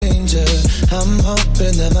I'm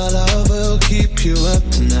hoping that my love will keep you up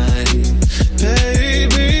tonight.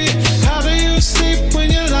 Baby, how do you sleep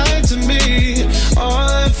when you lie to me? All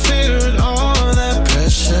that fear and all that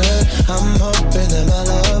pressure. I'm hoping that my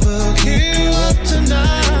love will keep you up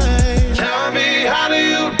tonight. Tell me, how do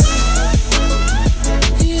you?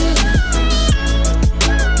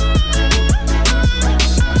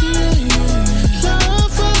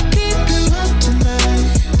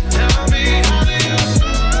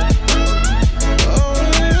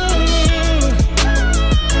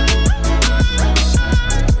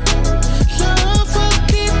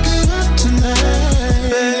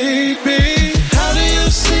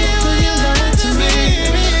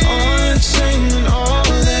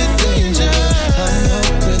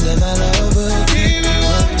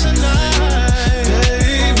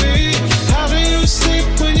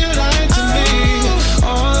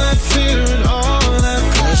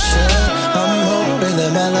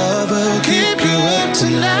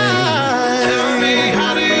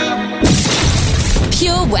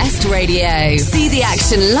 Radio. See the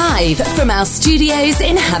action live from our studios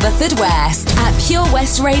in Haverfordwest at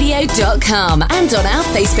purewestradio.com and on our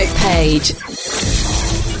Facebook page.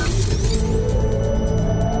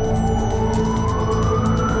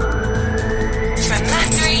 From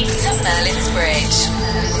Lathry to Merlin's Bridge.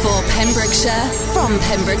 For Pembrokeshire, from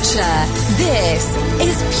Pembrokeshire, this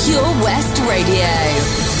is Pure West Radio.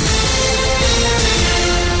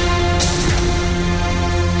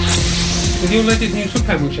 With your latest news from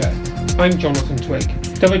Pembrokeshire, I'm Jonathan Twig.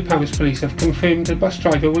 Dyfed-Powys Police have confirmed the bus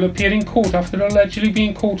driver will appear in court after allegedly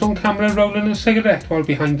being caught on camera rolling a cigarette while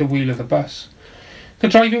behind the wheel of the bus. The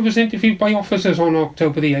driver was interviewed by officers on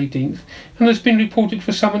October the 18th and has been reported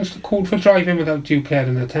for summons to court for driving without due care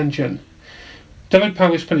and attention.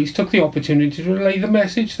 Dyfed-Powys Police took the opportunity to relay the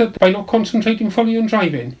message that by not concentrating fully on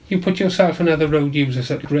driving, you put yourself and other road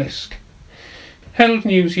users at risk. Herald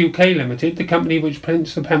News UK Limited, the company which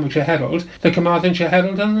prints the Pembrokeshire Herald, the Carmarthenshire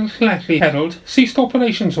Herald and the Llanelli Herald, ceased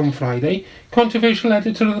operations on Friday. Controversial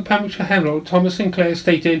editor of the Pembrokeshire Herald, Thomas Sinclair,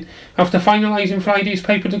 stating, after finalising Friday's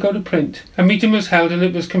paper to go to print, a meeting was held and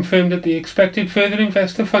it was confirmed that the expected further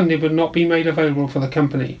investor funding would not be made available for the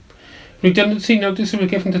company. Redundancy notices were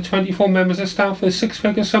given to 24 members of staff with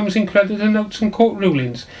six-figure sums in creditor notes and court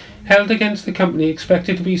rulings held against the company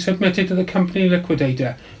expected to be submitted to the company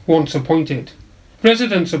liquidator once appointed.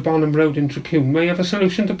 Residents of Barnham Road in Trecoom may have a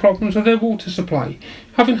solution to problems with their water supply,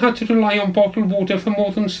 having had to rely on bottled water for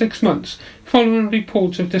more than 6 months, following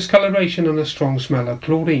reports of discoloration and a strong smell of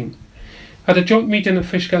chlorine. At a joint meeting at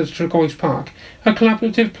Fishguards Tregoys Park, a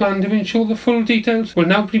collaborative plan to ensure the full details will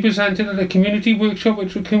now be presented at a community workshop at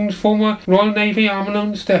Trecoom's former Royal Navy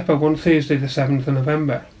Armament depot on Thursday the 7th of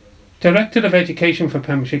November. Director of Education for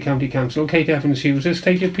Pembrokeshire County Council, Kate Evans-Hughes, has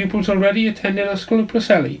stated pupils already attending Ysgol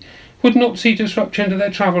Preseli would not see disruption to their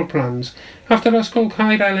travel plans after Ysgol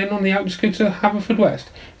Caer-Elen on the outskirts of Haverfordwest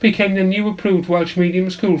became the new approved Welsh medium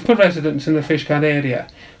school for residents in the Fishguard area,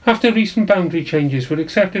 after recent boundary changes were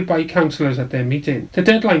accepted by councillors at their meeting. The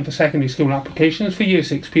deadline for secondary school applications for Year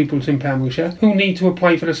 6 pupils in Pembrokeshire who need to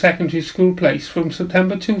apply for a secondary school place from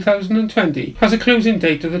September 2020 has a closing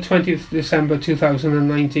date of the 20th December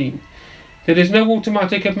 2019. There is no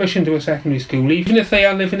automatic admission to a secondary school, even if they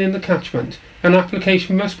are living in the catchment. An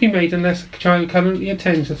application must be made unless a child currently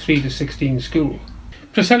attends a 3 to 16 school.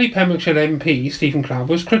 Preseli Pembrokeshire MP Stephen Crabb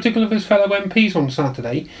was critical of his fellow MPs on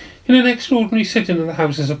Saturday in an extraordinary sitting of the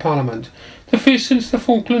Houses of Parliament, the first since the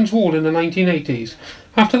Falklands War in the 1980s,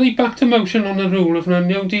 after they backed a motion on the rule of a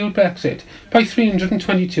no-deal Brexit by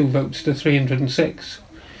 322 votes to 306.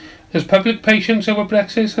 As public patience over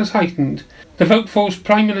Brexit has heightened, the vote forced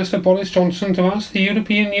Prime Minister Boris Johnson to ask the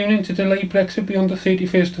European Union to delay Brexit beyond the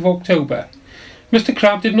 31st of October. Mr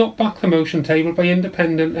Crabb did not back the motion tabled by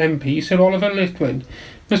independent MP Sir Oliver Litwin.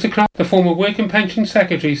 Mr Crabb, the former Work and Pension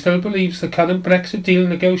Secretary, still believes the current Brexit deal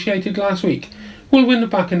negotiated last week will win the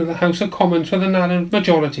backing of the House of Commons with a narrow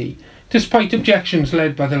majority, despite objections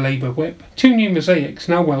led by the Labour whip. Two new mosaics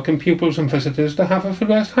now welcome pupils and visitors to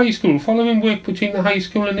Haverfordwest High School following work between the high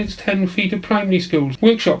school and its 10 feeder primary schools.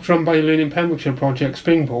 Workshops run by Learning Pembrokeshire Project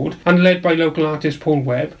Springboard and led by local artist Paul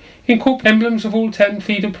Webb incorporate emblems of all 10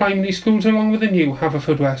 feeder primary schools along with the new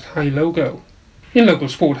Haverfordwest High logo. In local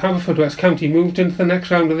sport, Haverfordwest County moved into the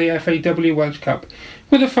next round of the FAW Welsh Cup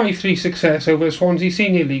with a 5-3 success over Swansea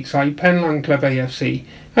Senior League side Penlan Club AFC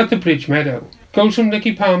at the Bridge Meadow. Goals from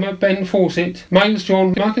Nicky Palmer, Ben Fawcett, Miles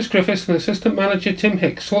John, Marcus Griffiths and assistant manager Tim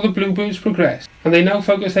Hicks saw the Bluebirds progress, and they now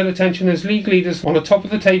focus their attention as league leaders on a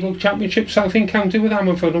top-of-the-table Championship South encounter with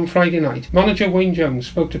Ammanford on Friday night. Manager Wayne Jones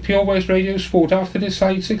spoke to Pure West Radio Sport after his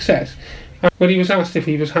side's success, when he was asked if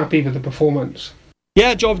he was happy with the performance.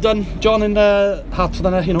 Yeah, job done. John in the hat for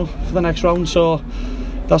the next round. So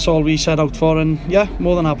that's all we set out for, and yeah,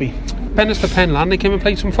 more than happy. Penisther Penlan, they came and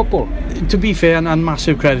played some football. To be fair, and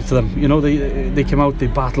massive credit to them. They came out, they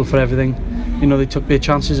battled for everything. They took their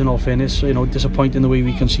chances, in all fairness. Disappointing the way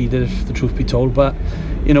we conceded, if the truth be told. But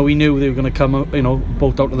we knew they were going to come,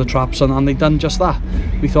 both out of the traps, and they done just that.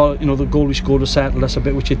 We thought, the goal we scored was settled us a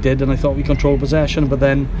bit, which it did, and I thought we controlled possession. But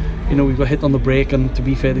then, we got hit on the break, and to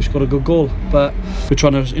be fair, they scored a good goal. But we're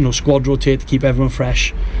trying to, squad rotate to keep everyone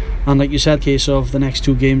fresh. And like you said, case of the next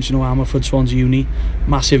 2 games, Ammerford, Swansea, Uni,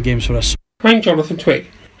 massive games for us. I'm Jonathan Twig,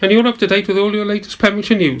 and you're up to date with all your latest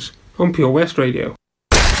Pembrokeshire news on Pure West Radio.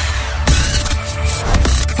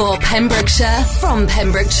 For Pembrokeshire, from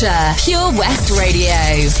Pembrokeshire, Pure West Radio.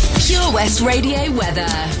 Pure West Radio weather.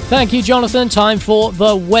 Thank you, Jonathan. Time for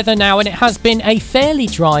the weather now, and it has been a fairly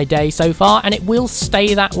dry day so far, and it will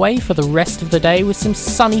stay that way for the rest of the day with some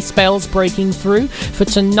sunny spells breaking through. For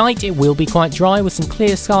tonight, it will be quite dry with some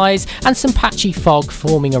clear skies and some patchy fog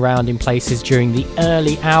forming around in places during the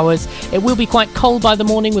early hours. It will be quite cold by the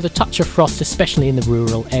morning with a touch of frost, especially in the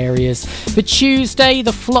rural areas. For Tuesday,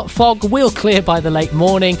 the fog will clear by the late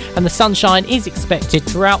morning, and the sunshine is expected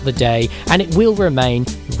throughout the day, and it will remain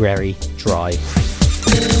very dry.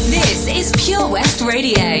 This is Pure West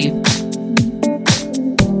Radio.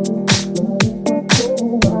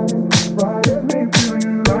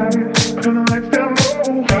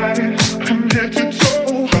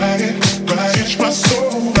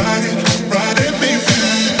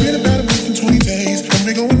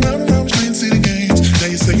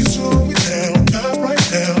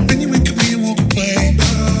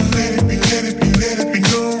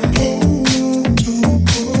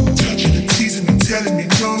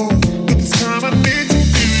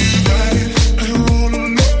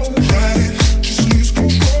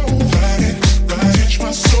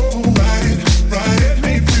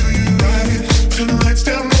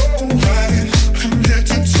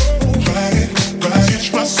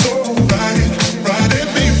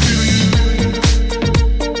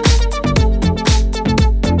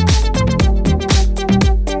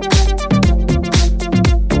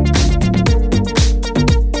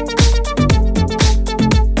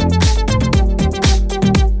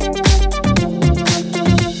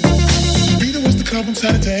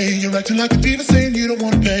 Acting like a diva saying you don't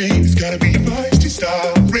wanna pay. It's gotta be your feisty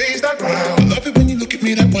style. Raise that ground. I love it when you look at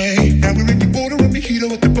me that way. Now we're in the border and mojito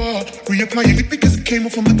at the bar. Reapply your lip because it came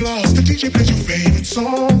off from the glass. The DJ plays your favorite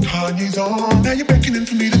song. Kanye's on. Now you're beckoning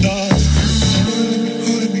for me to dance.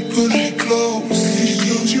 Pulling me close.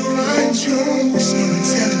 Close your eyes, you're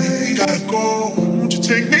telling me we gotta go. Won't you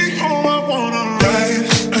take me home? I wanna ride it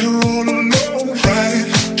and roll alone. Ride it,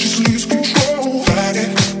 just lose control. Ride it,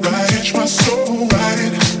 catch my soul. Ride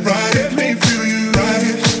it. Ride it, make me feel you. Ride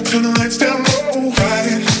it, turn the lights down low. Ride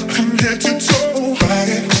it, from head to toe. Ride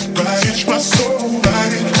it, catch my soul.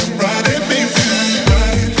 Ride it, make me feel you.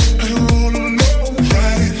 Ride it, and roll alone.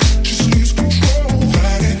 Ride it, just lose control.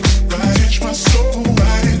 Ride it, catch my soul.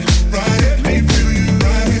 Ride it, make me feel you.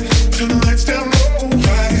 Ride it, turn the lights down low.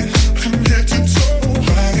 Ride it, from head to toe.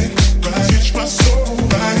 Ride it, catch my soul.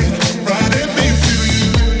 Ride it, make me feel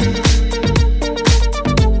you.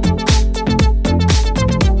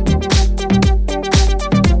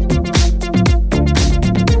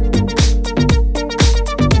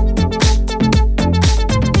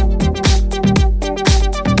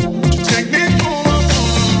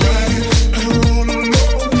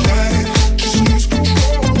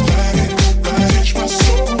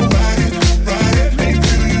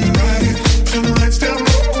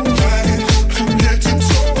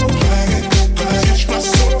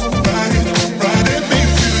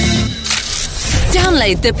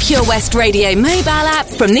 Download the Pure West Radio mobile app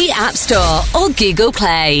from the App Store or Google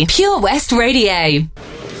Play. Pure West Radio.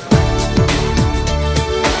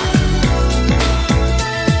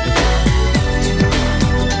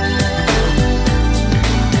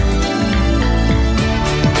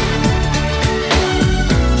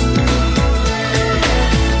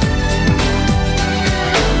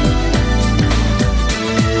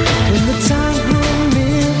 When the time grew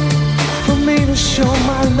near for me to show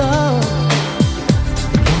my love,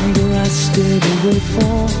 longer I stayed away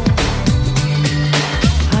for,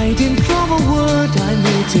 hiding from a word I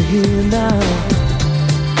need to hear now.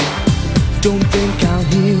 Don't think I'll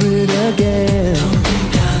hear it again.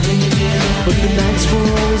 But the nights were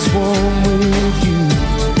always warm with you,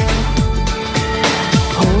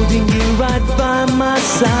 holding you right by my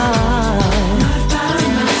side.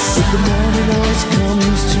 But the morning always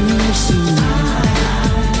comes too soon.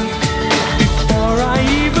 Before I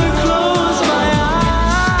even close my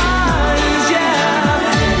eyes,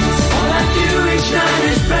 yeah, all I do each night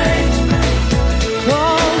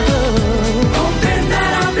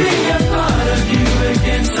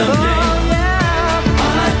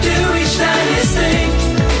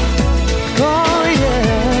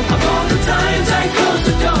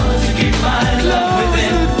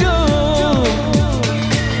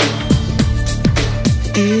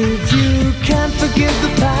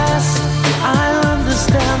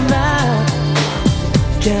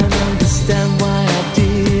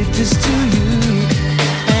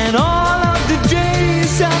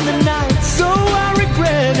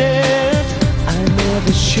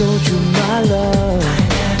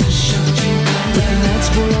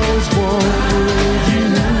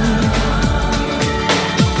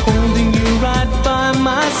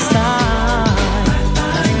side.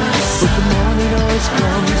 But the morning always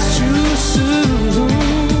comes too soon.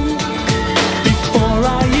 Before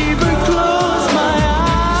I even close my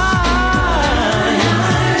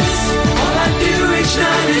eyes, all I do each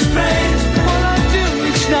night is pray. All I do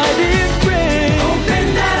each night is pray. Hoping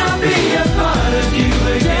that I'll be a part of you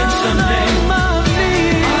again someday.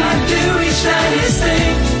 All I do each night is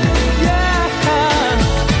think, yeah,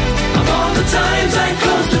 of all the times I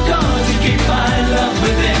close the door to keep my love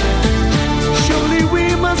within. Surely we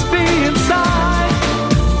must be inside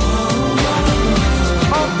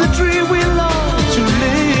of the dream we long to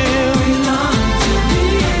live.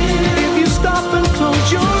 If you stop and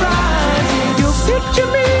close your eyes, you'll picture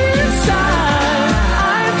me inside.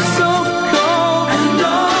 I'm so cold and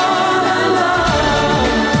all alone.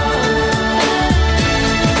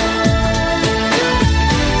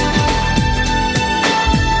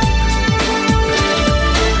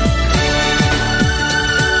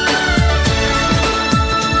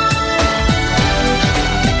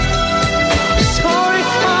 Sorry,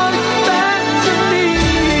 all back to me.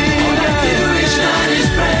 All I do each night is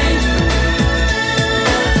pray,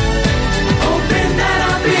 hoping that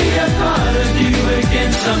I'll be a part of you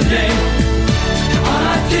again someday. All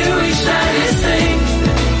I do each night is think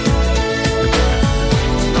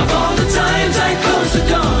of all the times I close the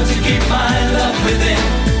door to keep my love within.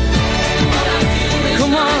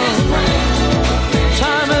 Come on,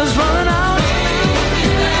 time is running out. You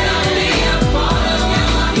and me, harmony.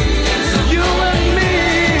 You and me,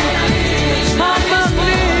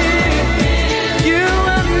 harmony. You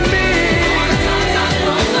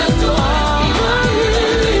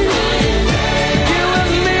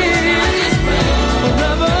and me,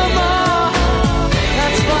 forevermore.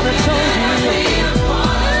 That's what I told you.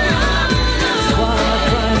 What am I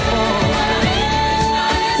crying for?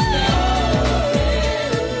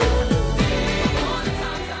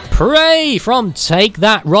 Pray from Take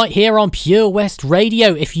That right here on Pure West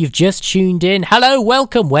Radio. If you've just tuned in, hello,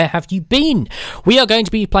 welcome, where have you been? We are going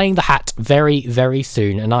to be playing The Hat very, very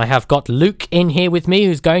soon, and I have got Luke in here with me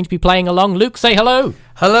who's going to be playing along. Luke, say hello.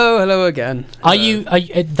 Hello again. Are you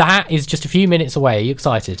The Hat is just a few minutes away. Are you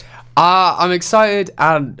excited? I'm excited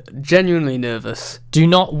and genuinely nervous. Do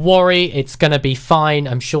not worry, it's going to be fine.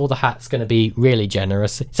 I'm sure The Hat's going to be really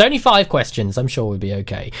generous. It's only 5 questions. I'm sure we'll be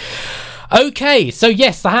okay. Okay, so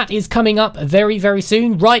yes, The Hat is coming up very, very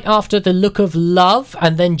soon, right after The Look of Love,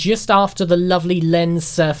 and then just after the lovely Lens,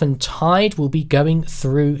 Surf and Tide, we'll be going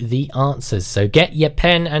through the answers. So get your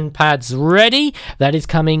pen and pads ready. That is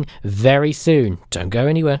coming very soon. Don't go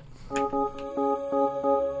anywhere.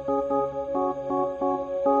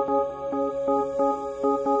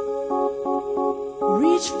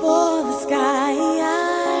 Reach for the sky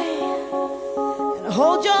and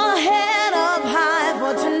hold your head up high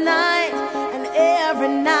for tonight and every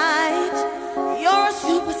night. You're a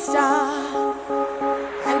superstar,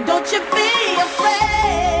 and don't you be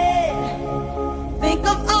afraid. Think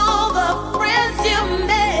of all the friends you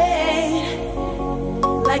made.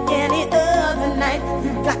 Like any other night,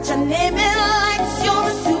 you've got your name in lights. You're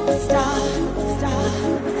a superstar, superstar,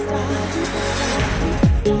 superstar, superstar.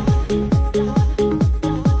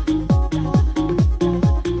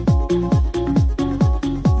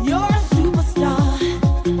 You're a superstar.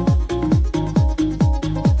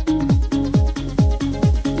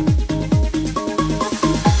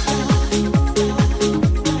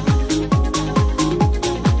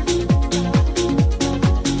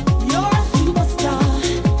 You're a superstar.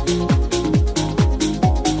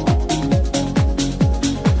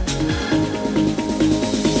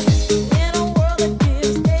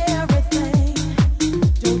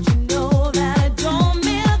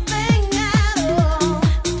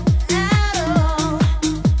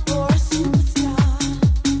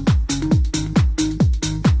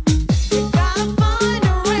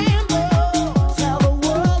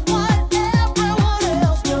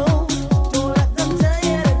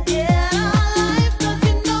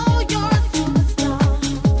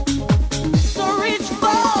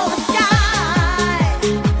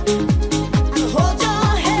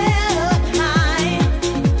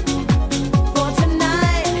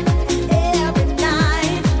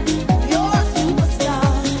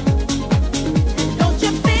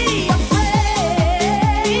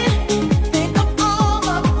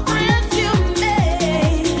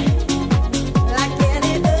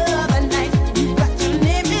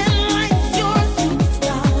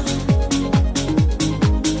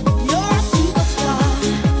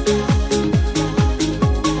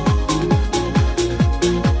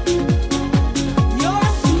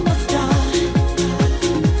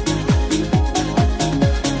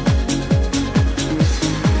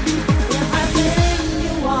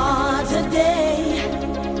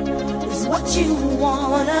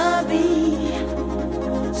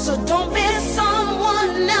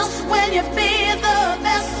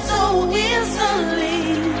 so easily.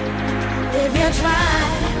 If you try,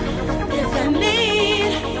 if you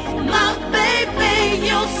need my baby,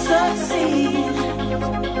 you'll succeed.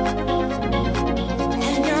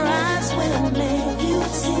 And your eyes will make you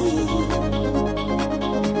see.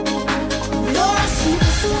 You're a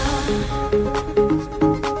superstar.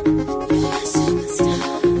 You're a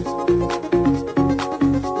superstar.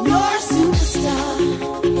 You're a superstar.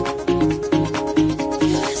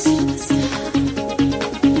 You're a superstar.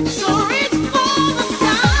 So reach for the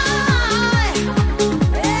sky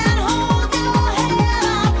and hold your head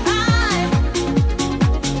up high.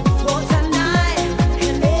 For tonight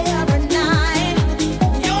and every night,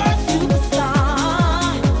 you're a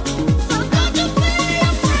superstar. So don't you be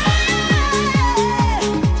afraid.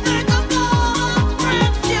 Think of all the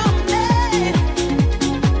friends you made.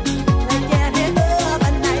 They get it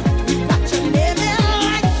every night. You got to live it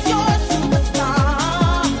like you're a superstar.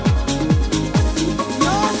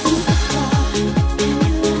 You're a superstar. And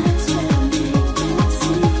your eyes will make you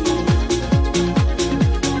see.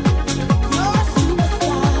 You're a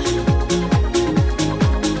superstar.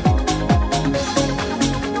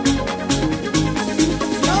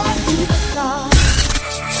 You're a superstar.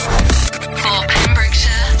 For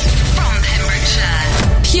Pembrokeshire, from Pembrokeshire.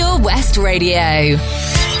 Pure West Radio.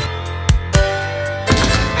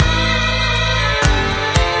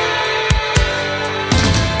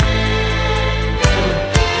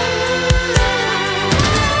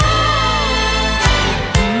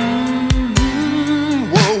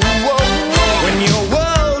 When your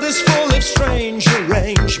world is full of strange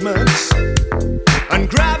arrangements and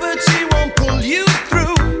gravity won't pull you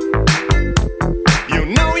through, you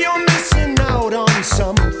know you're missing out on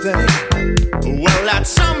something. Well, that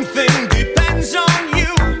something depends on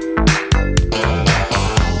you.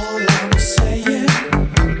 All I'm saying,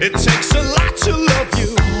 it takes a lot to love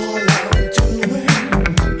you. All I'm doing,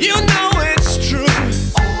 you know it's true.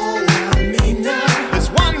 All I mean now is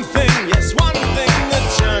one thing, yes, one thing that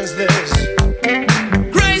turns this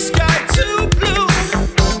gray sky to blue.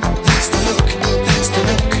 That's the look, that's the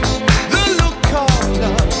look, the look of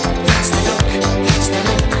love. That's the look, that's the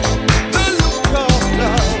look, the look of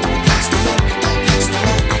love. That's the look, that's the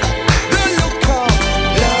look, the look of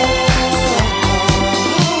love.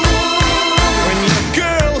 When your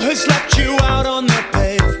girl has left you out on the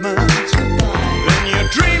pavement, then your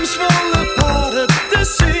dreams fall apart at the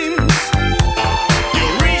seams.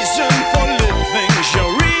 Your reason for living,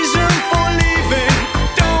 your reason for leaving.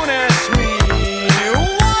 Don't ask me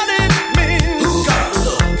what it means.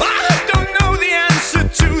 I don't know the answer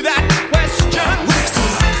to that question.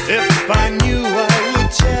 If I knew, I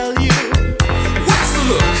would tell you. What's the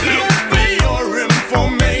look? Look for your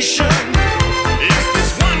information. Is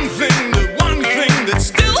this one thing, the one thing that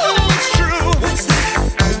still holds true? What's that?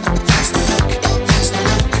 That's the look, that's the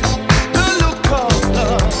look, the look of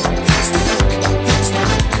love. That's the look, that's the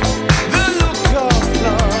look, the look of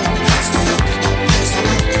love. That's the look, that's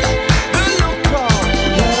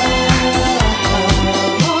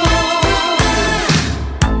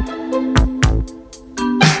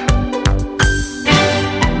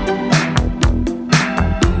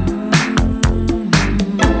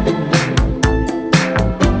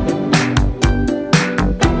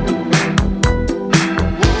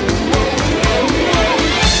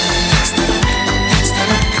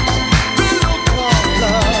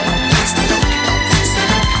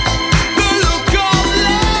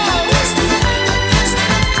the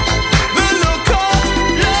look, the look of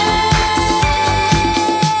love.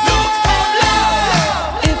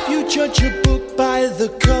 If you judge a book by the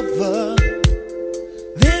cover,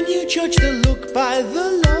 then you judge the look by the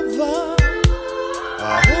lover.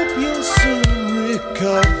 I hope you'll soon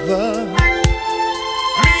recover.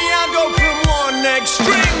 Me, I go from one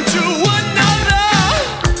extreme to another.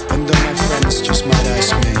 And my friends just might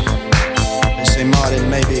ask me, they say, Martin,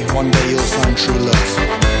 maybe one day you'll find true love.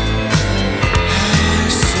 I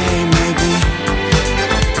say maybe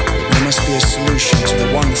there must be a solution to the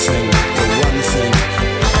one thing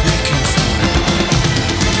we can find.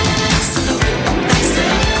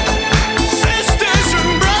 Sisters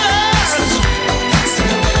and brothers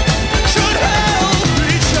should help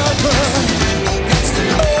each other.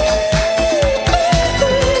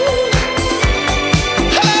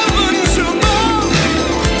 Heavens above,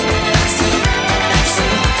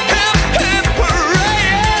 hip hip hooray!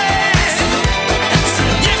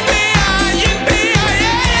 Yippee-yi-yi,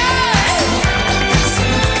 yippee-yi-yi.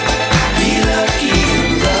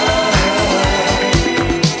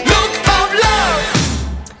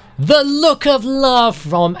 The Look of Love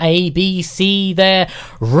from ABC there.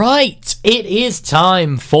 Right, it is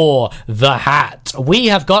time for The Hat. We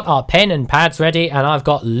have got our pen and pads ready, and I've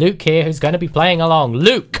got Luke here who's going to be playing along.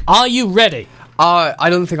 Luke, are you ready?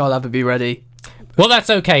 I don't think I'll ever be ready. Well,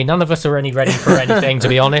 that's okay. None of us are ready for anything, to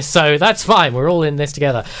be honest, so that's fine. We're all in this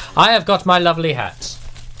together. I have got my lovely hat.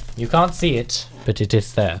 You can't see it, but it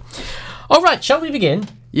is there. All right, shall we begin?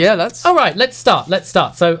 Yeah, let's. All right, let's start.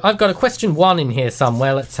 So I've got a question 1 in here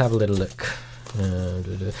somewhere. Let's have a little look.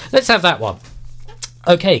 Let's have that one.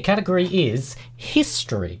 Okay, category is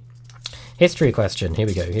history. History question. Here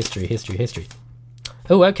we go. History.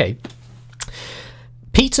 Oh, okay.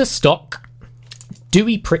 Peter Stock,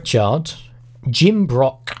 Dewey Pritchard, Jim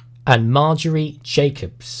Brock, and Marjorie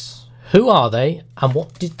Jacobs. Who are they, and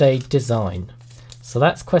what did they design? So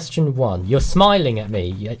that's question 1. You're smiling at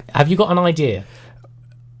me. Have you got an idea?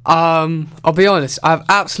 I'll be honest, I have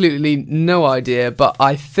absolutely no idea, but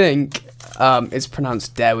I think it's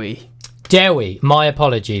pronounced Dewi. Dewi, my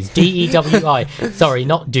apologies. Dewi. Sorry,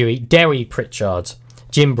 not Dewey. Dewi Pritchard,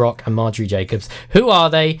 Jim Brock, and Marjorie Jacobs. Who are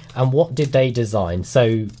they, and what did they design?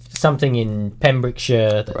 So something in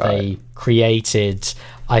Pembrokeshire that they created.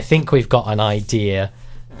 I think we've got an idea.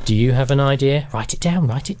 Do you have an idea? Write it down.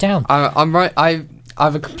 I'm right. I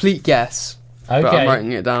have a complete guess. Okay. But I'm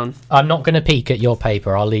writing it down. I'm not going to peek at your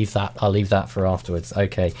paper. I'll leave that for afterwards.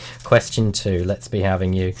 Okay. Question 2. Let's be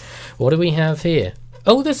having you. What do we have here?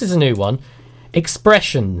 Oh, this is a new one.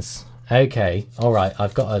 Expressions. Okay. All right.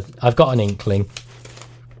 I've got an inkling.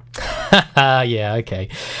 Yeah. Okay.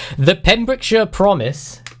 The Pembrokeshire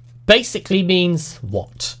Promise basically means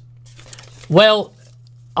what? Well,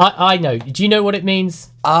 I know. Do you know what it means?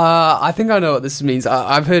 I think I know what this means.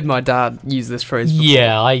 I've heard my dad use this phrase before.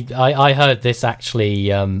 Yeah, I heard this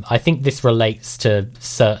actually. I think this relates to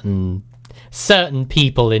certain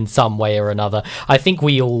people in some way or another. I think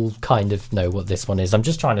we all kind of know what this one is. I'm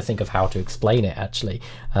just trying to think of how to explain it, actually.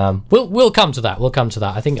 We'll come to that.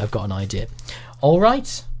 I think I've got an idea. All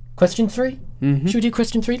right. Question 3? Mm-hmm. Should we do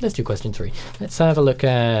question 3? Let's do question 3. Let's have a look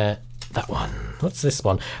at that one. What's this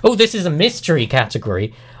one? Oh, this is a mystery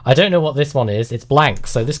category. I don't know what this one is. It's blank,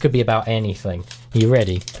 so this could be about anything. Are you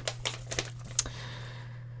ready?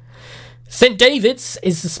 St David's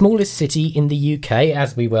is the smallest city in the UK,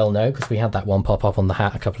 as we well know, because we had that one pop up on the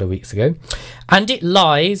hat a couple of weeks ago. And it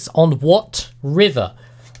lies on what river?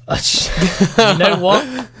 You know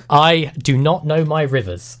what? I do not know my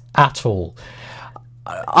rivers at all.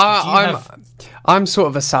 I'm sort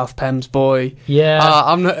of a South Thames boy.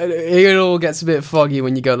 Yeah. It all gets a bit foggy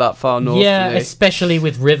when you go that far north. Yeah, especially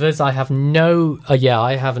with rivers. I have no. I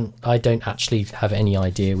don't actually have any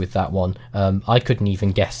idea with that one. I couldn't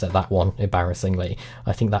even guess at that one. Embarrassingly,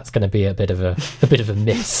 I think that's going to be a bit of a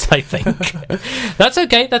miss. I think that's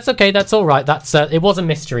okay. That's all right. It was a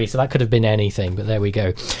mystery, so that could have been anything. But there we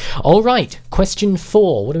go. All right. Question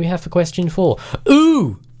 4. What do we have for question 4?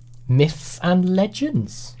 Ooh. Myths and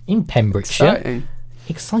legends in Pembrokeshire.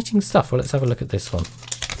 Exciting stuff. Well, let's have a look at this one.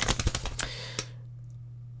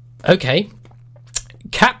 Okay.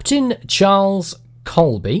 Captain Charles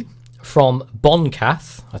Colby from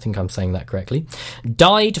Boncath, I think I'm saying that correctly,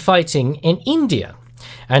 died fighting in India,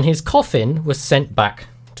 and his coffin was sent back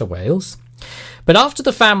to Wales. But after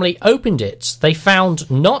the family opened it, they found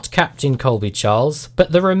not Captain Colby Charles,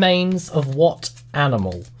 but the remains of what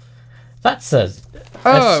animal? That's a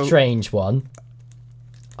strange one.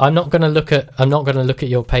 I'm not going to look at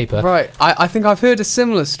your paper. Right. I think I've heard a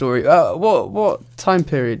similar story. What time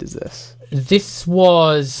period is this? This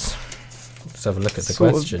was. Let's have a look at the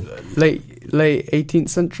question. Late 18th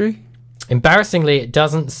century. Embarrassingly, it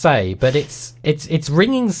doesn't say, but it's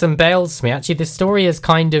ringing some bells to me. Actually, this story is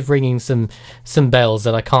kind of ringing some bells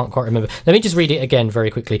that I can't quite remember. Let me just read it again very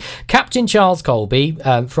quickly. Captain Charles Colby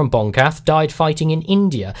from Boncath died fighting in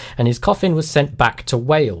India, and his coffin was sent back to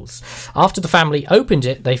Wales. After the family opened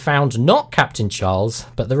it, they found not Captain Charles,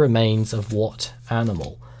 but the remains of what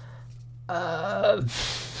animal? I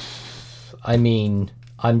mean,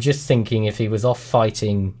 I'm just thinking if he was off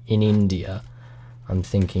fighting in India, I'm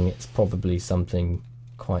thinking it's probably something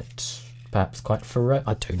perhaps quite ferocious.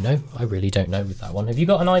 I don't know. I really don't know with that one. Have you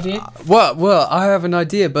got an idea? Well, I have an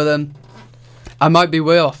idea, but I might be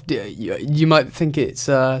way off. You might think it's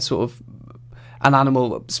sort of an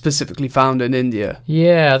animal specifically found in India.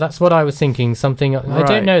 Yeah, that's what I was thinking. Something I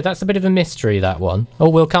don't know. That's a bit of a mystery, that one. Oh,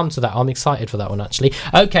 we'll come to that. I'm excited for that one, actually.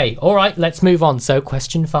 Okay, all right, let's move on. So,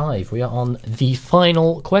 question 5. We are on the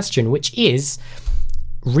final question, which is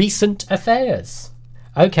recent affairs.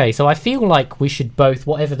 Okay, so I feel like we should both,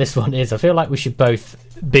 whatever this one is, I feel like we should both,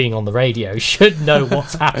 being on the radio, should know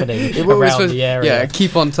what's happening around the area. Yeah,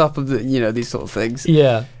 keep on top of these sort of things.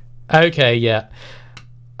 Yeah. Okay, yeah.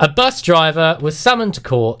 A bus driver was summoned to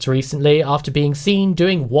court recently after being seen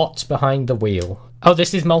doing what behind the wheel? Oh,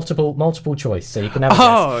 this is multiple choice, so you can have a guess.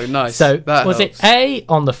 Oh, nice. So, That was helps. it A,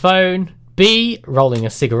 on the phone, B, rolling a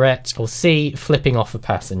cigarette, or C, flipping off a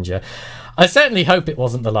passenger? I certainly hope it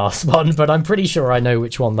wasn't the last one, but I'm pretty sure I know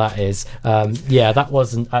which one that is. Yeah, that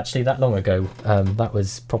wasn't actually that long ago. That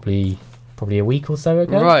was probably a week or so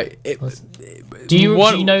ago. Right. Do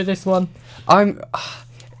you know this one?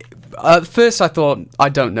 At first I thought, I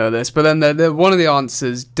don't know this, but then one of the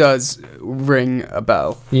answers does ring a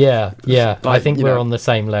bell. Yeah. Like, I think we're on the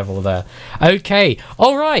same level there. Okay,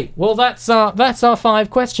 all right. Well, that's our 5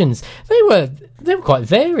 questions. They were quite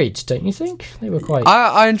varied, don't you think? They were quite.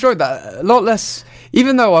 I enjoyed that a lot less,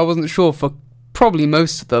 even though I wasn't sure for probably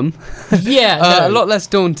most of them. Yeah, a lot less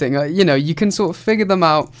daunting. You can sort of figure them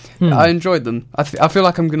out. I enjoyed them. I feel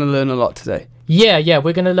like I'm going to learn a lot today. Yeah,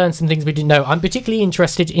 we're going to learn some things we didn't know. I'm particularly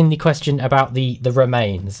interested in the question about the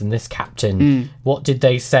remains and this captain. What did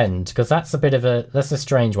they send? Because that's a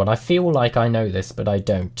strange one. I feel like I know this, but I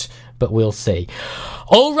don't. But we'll see.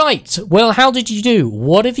 All right. Well, how did you do?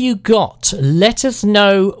 What have you got? Let us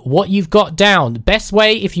know what you've got down. Best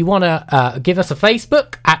way, if you want to give us a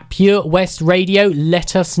Facebook at Pure West Radio,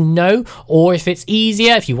 let us know. Or if it's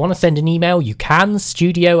easier, if you want to send an email, you can.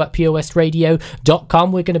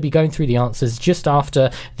 studio@purewestradio.com. We're going to be going through the answers just after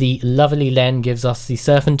the lovely Len gives us the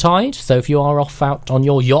surf and tide. So if you are off out on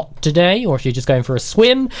your yacht today, or if you're just going for a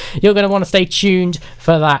swim, you're going to want to stay tuned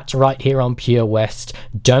for that right here on Pure West.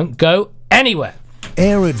 Don't go anywhere.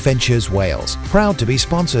 Air Adventures Wales, proud to be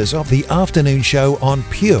sponsors of the afternoon show on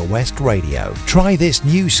Pure West Radio. Try this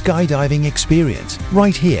new skydiving experience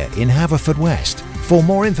right here in Haverfordwest. For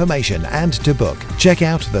more information and to book, check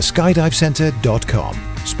out theskydivecentre.com.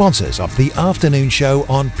 Sponsors of the afternoon show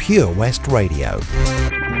on Pure West Radio.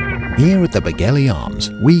 Here at the Begelly Arms,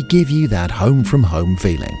 we give you that home from home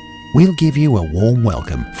feeling. We'll give you a warm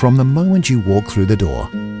welcome from the moment you walk through the door.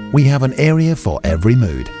 We have an area for every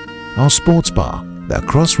mood. Our sports bar, the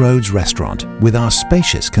Crossroads restaurant with our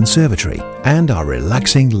spacious conservatory and our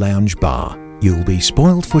relaxing lounge bar. You'll be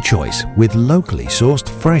spoiled for choice with locally sourced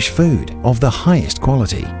fresh food of the highest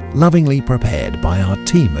quality, lovingly prepared by our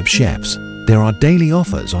team of chefs. There are daily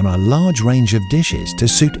offers on a large range of dishes to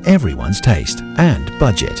suit everyone's taste and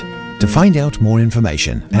budget. To find out more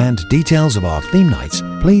information and details of our theme nights,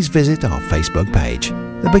 please visit our Facebook page,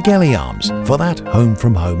 The Begelly Arms, for that home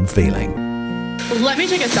from home feeling. Let me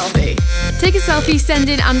take a selfie. Take a selfie, send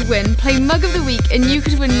in and win. Play Mug of the Week and you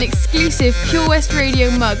could win an exclusive Pure West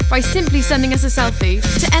Radio mug by simply sending us a selfie.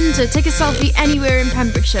 To enter, take a selfie anywhere in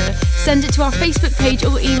Pembrokeshire. Send it to our Facebook page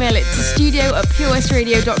or email it to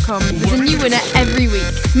studio@purewestradio.com. There's a new winner every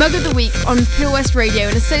week. Mug of the Week on Pure West Radio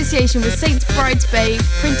in association with St Bride's Bay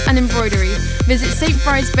Print and Embroidery. Visit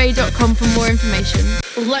stbridesbay.com for more information.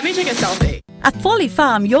 Let me take a selfie. At Folly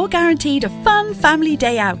Farm, you're guaranteed a fun family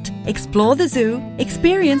day out. Explore the zoo,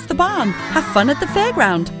 experience the barn, have fun at the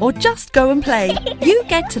fairground, or just go and play. You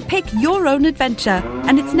get to pick your own adventure,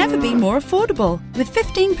 and it's never been more affordable. With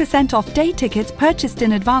 15% off day tickets purchased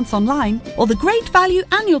in advance online, or the great value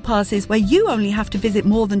annual passes where you only have to visit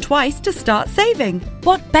more than twice to start saving.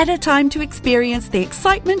 What better time to experience the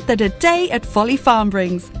excitement that a day at Folly Farm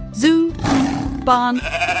brings? Zoo, barn,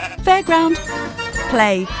 fairground,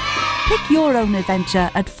 play. Pick your own adventure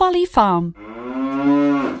at Folly Farm.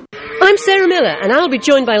 I'm Sarah Miller, and I'll be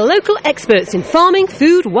joined by local experts in farming,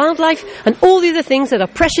 food, wildlife, and all the other things that are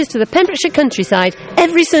precious to the Pembrokeshire countryside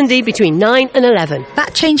every Sunday between 9 and 11.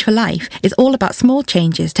 That Change for Life is all about small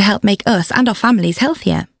changes to help make us and our families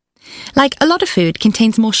healthier. Like, a lot of food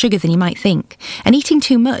contains more sugar than you might think, and eating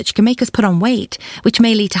too much can make us put on weight, which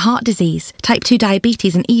may lead to heart disease, type 2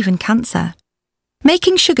 diabetes, and even cancer.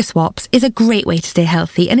 Making sugar swaps is a great way to stay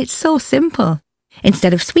healthy, and it's so simple.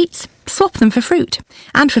 Instead of sweets, swap them for fruit.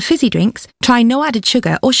 And for fizzy drinks, try no added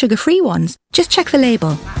sugar or sugar-free ones. Just check the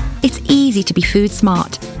label. It's easy to be food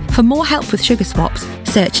smart. For more help with sugar swaps,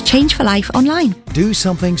 search Change for Life online. Do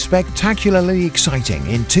something spectacularly exciting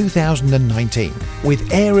in 2019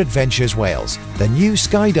 with Air Adventures Wales, the new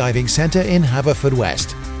skydiving centre in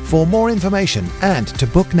Haverfordwest. For more information and to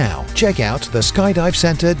book now, check out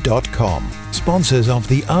theskydivecentre.com. Sponsors of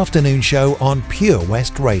the afternoon show on Pure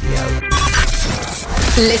West Radio.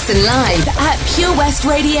 Listen live at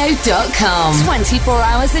purewestradio.com. 24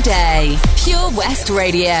 hours a day. Pure West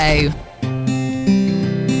Radio.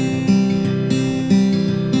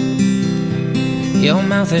 Your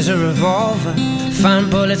mouth is a revolver,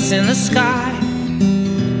 find bullets in the sky.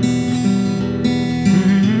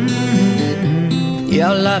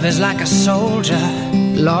 Your love is like a soldier,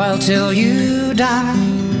 loyal till you die.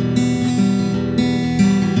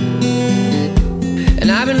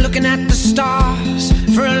 And I've been looking at the stars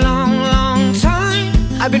for a long, long time.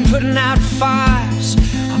 I've been putting out fires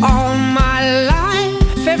all my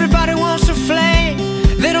life. Everybody wants a flame,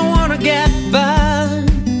 they don't want to get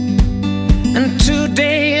burned. And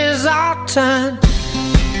today is our turn.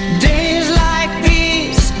 Days like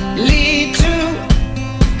these lead to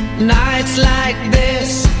nights like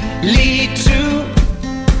this, lead to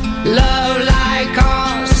love like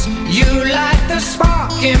ours. You light the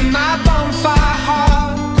spark in my bonfire heart.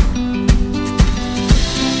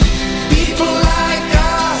 People like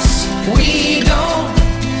us, we don't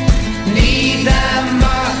need that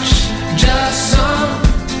much. Just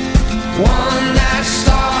someone that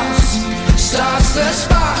starts the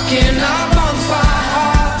spark in our bonfire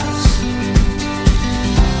hearts.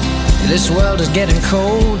 This world is getting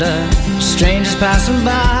colder, strangers passing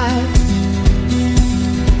by.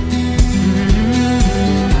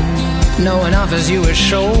 No one offers you a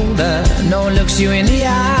shoulder, no one looks you in the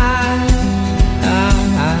eye.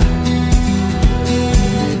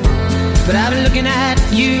 But I've been looking at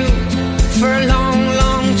you for a long,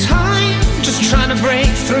 long time, just trying to break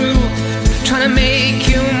through, trying to make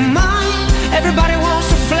you mine. Everybody wants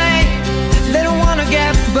to flame, they don't want to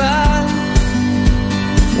get burned.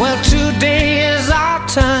 Well, today is our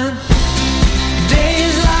turn.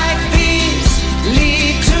 Days like these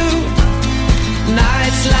lead to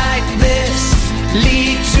nights like this,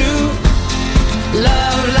 lead to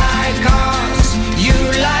love like ours. You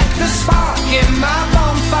light the spark in my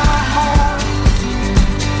bonfire heart.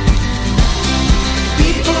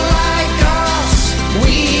 People like us,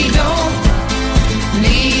 we don't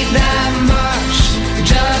need that much.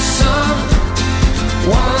 Just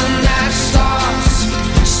someone that starts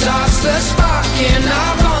the spark in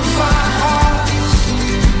our bonfire hearts.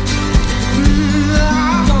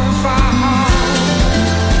 Our bonfire hearts.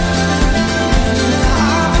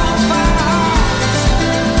 Our bonfire hearts.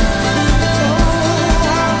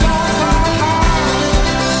 Our bonfire hearts.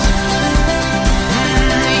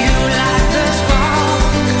 You light the spark.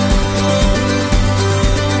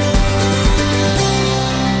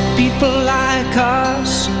 People like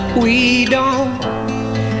us, we don't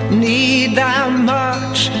need that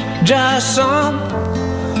much. Just someone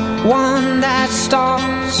that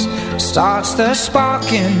starts the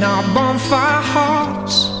spark in our bonfire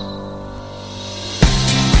hearts.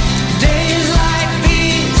 Days like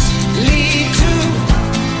these lead to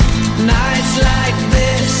nights like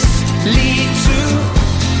this, lead to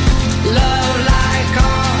love like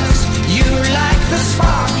ours. You light the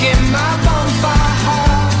spark in my bonfire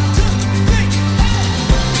heart.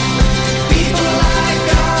 People like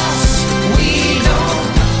us, we don't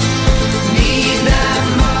need that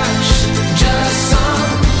much. Just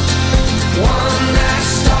someone that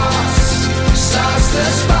starts the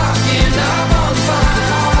spark in our bonfire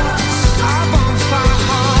hearts. Our bonfire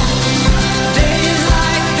hearts. Days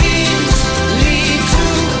like these lead to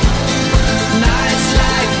nights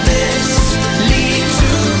like this, lead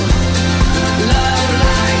to love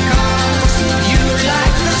like ours. You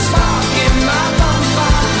light the spark in my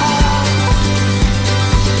bonfire heart.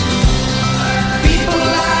 People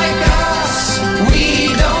like us, we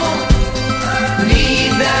don't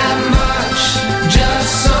need that much.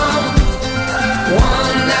 Just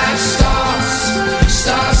someone that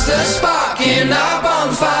starts the spark in our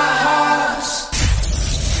bonfire hearts.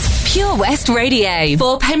 Pure West Radio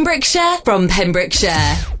for Pembrokeshire from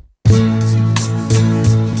Pembrokeshire.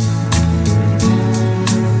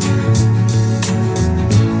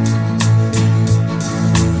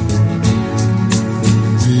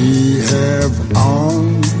 We have all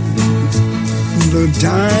the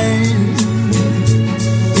time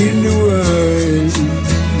in the world,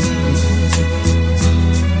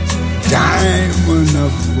 time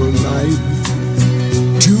enough for life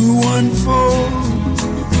to unfold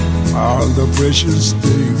all the precious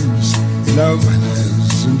things love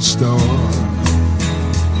has in store.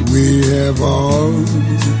 We have all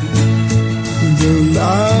the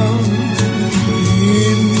love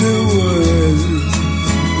in the world.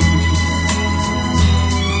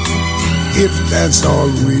 If that's all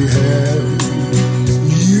we have,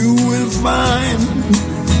 you will find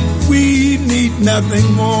we need nothing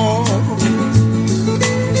more.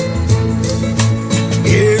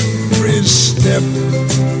 Every step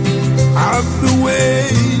of the way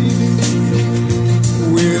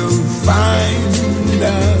will find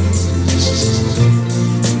us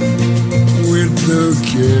with the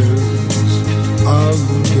cares of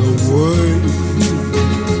the world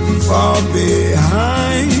far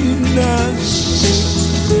behind us.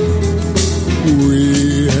 We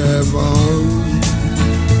have all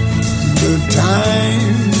the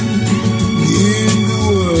time in the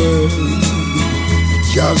world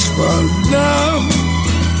for love,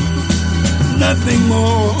 nothing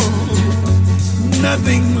more,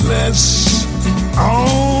 nothing less.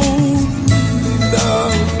 Only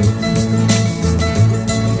love.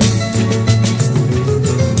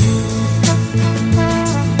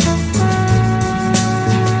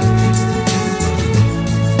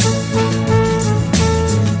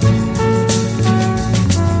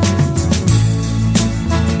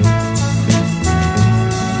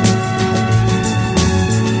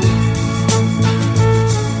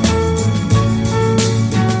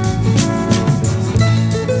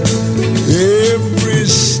 Every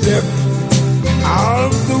step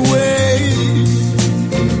of the way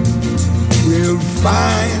will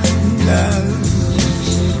find us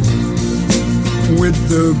with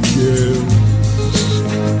the cares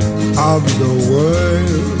of the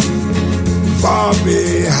world far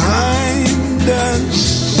behind us.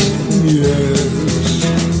 Yes,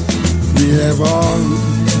 we have all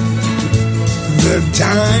the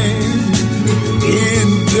time in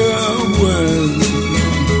the world.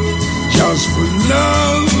 Just for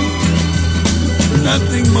love,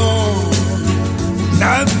 nothing more,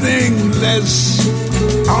 nothing less,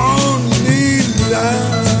 only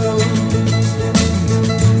love.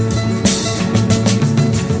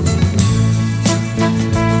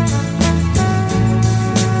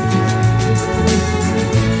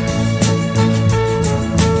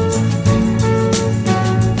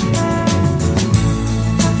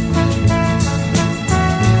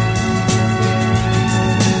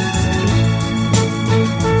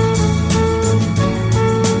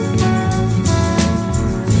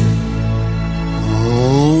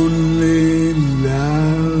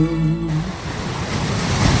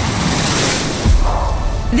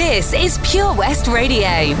 This is Pure West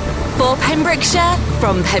Radio. For Pembrokeshire,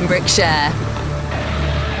 from Pembrokeshire.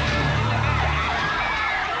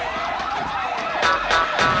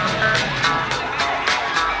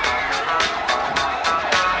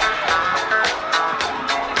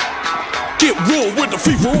 Get real with the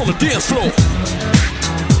fever on the dance floor.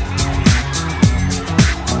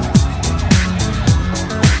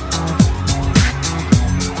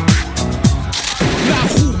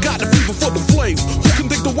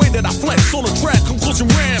 That I flex on a track,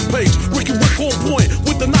 conclusion rampage. Ricky Rick on point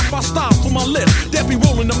with the knock my style for my left. That be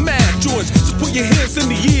rolling the mad joints. Just put your hands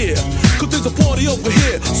in the air, cause there's a party over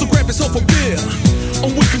here. So grab yourself a beer,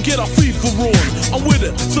 and we can get our fever on. I'm with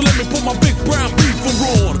it, so let me put my big brown beaver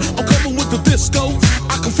on. I'm coming with the disco,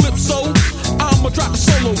 I can flip so I'ma drop a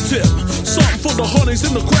solo tip. Something for the honeys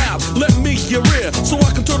in the crowd. Let me hear it, so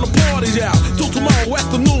I can turn the party out till tomorrow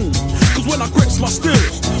afternoon. Cause when I grips my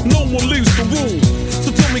stills, no one leaves the room. So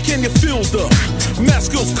tell me, can you feel the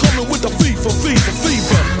mask skills coming with the fever, fever,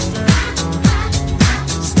 fever?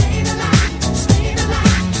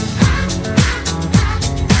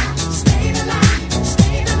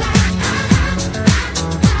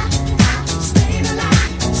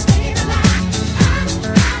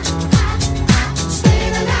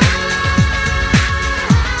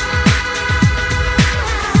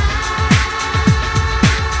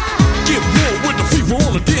 Get real with the fever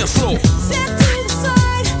on the dance floor.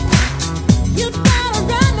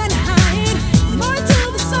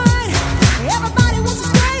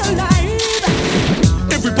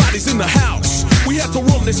 In the house, we have to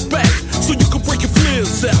run this back so you can break your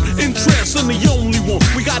flares out. Interest in the only one,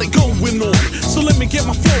 we got it going on. So let me get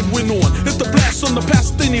my flowing on. It's the blast on the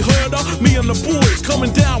past thing you heard of. Me and the boys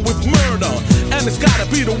coming down with murder, and it's gotta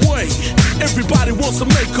be the way. Everybody wants to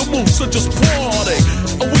make a move, so just party,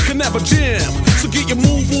 or we can have a jam. So get your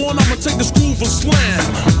move on, I'ma take this groove and slam.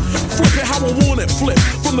 Flip it how I want it, flip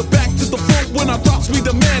from the back to the front when I drops me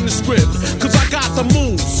the manuscript. Cause I got the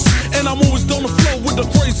moves, and I'm always on the flow with the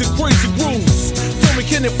crazy, crazy grooves. Tell me,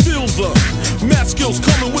 can you feel the math skills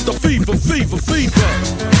coming with the fever, fever, fever?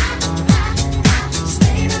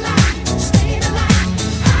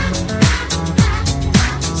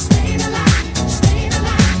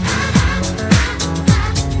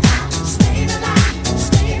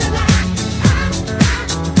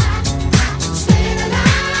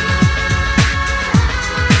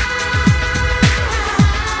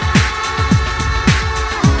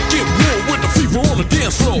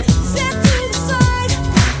 Dance floor. Step to the side,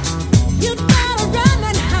 you gotta run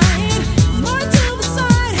and hide. More to the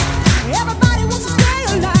side, everybody wants to stay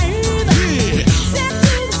alive. Yeah. Step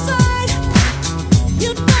to the side,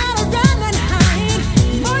 you gotta run and hide.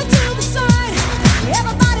 More to the side,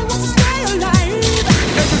 everybody wants to stay alive.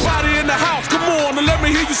 Everybody in the house, come on and let me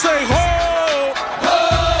hear you say ho. Ho.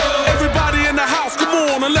 Everybody in the house, come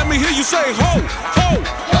on and let me hear you say ho, ho,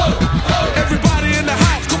 ho, ho. Everybody in the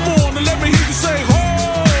house, come on and let me hear you say ho.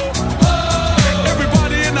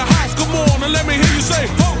 Everybody in the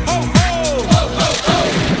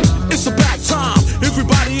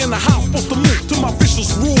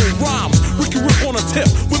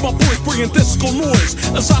bringing disco noise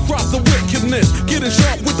as I drop the wickedness, getting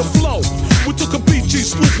sharp with the flow. We took a BG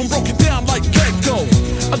swoop and broke it down like Gecko.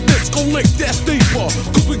 A disco lick that's deeper,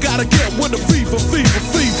 cause we gotta get with the fever, fever,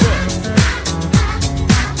 fever.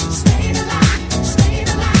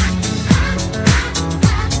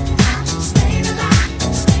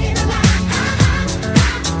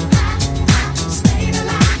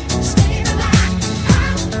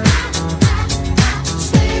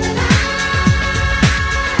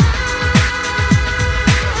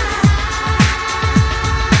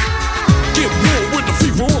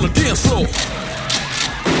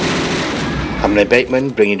 I'm Ray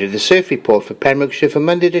Bateman, bringing you the surf report for Pembrokeshire for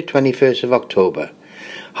Monday the 21st of October.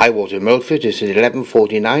 High water in Milford is at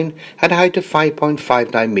 11:49 at a height of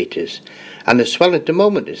 5.59 metres, and the swell at the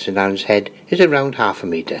moment at St Anne's Head is around half a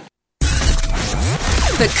metre.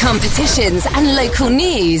 For competitions and local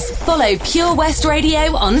news, follow Pure West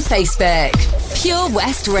Radio on Facebook. Pure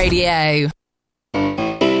West Radio.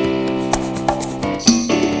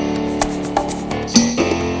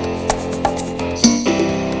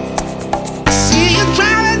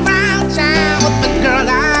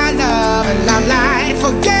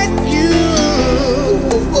 Forget you.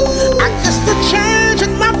 I guess the change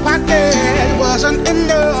in my pocket wasn't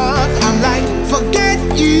enough. I'm like, forget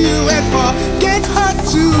you and forget her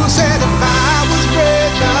too. Said if I was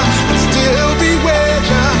richer, I'd still be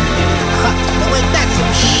richer. No, ain't that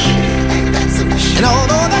some shit? And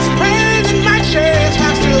although there's pain in my chest,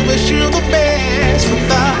 I still wish you the best.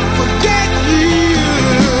 Forget you.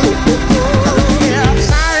 Yeah, I'm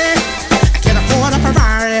sorry, I can't afford a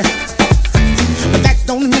Ferrari.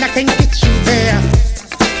 Don't mean I can't get you there.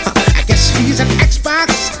 I guess he's an Xbox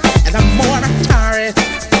and I'm more Atari.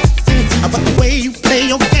 But the way you play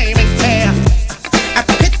your game ain't fair. I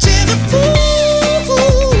picture the fool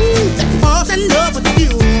that falls in love with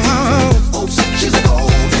you. Oops, she's a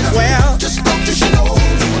gold digger. Well, just don't you know.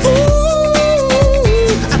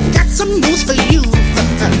 Ooh, I've got some news for you.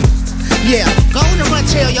 Yeah, go on and run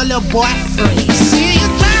tell your little boy free. See you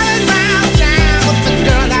driving round town with the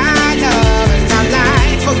girl I love.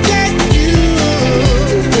 Forget you.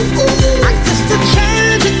 I guess the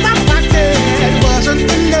change in my pocket wasn't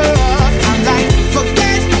enough. I'm like,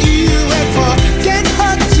 forget you and forget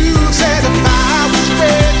her too. Said if I was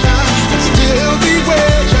richer, I'd still be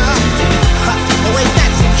richer. Oh, ain't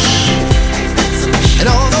that some shit? And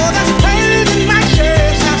although there's pain in my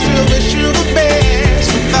chest, I still wish you the best.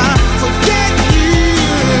 Forget you.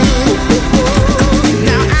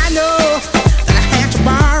 Now I know that I had to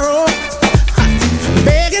borrow,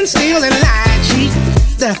 begging, stealing, lying, cheat,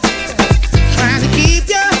 trying to keep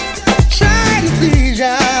you, trying to please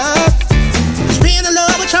you. Just being in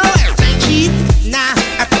love with your ass ain't cheap. Now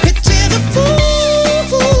I picture the fool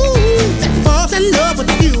that falls in love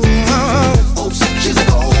with you. Oops, she's a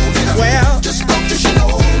gold digger. Well, just don't you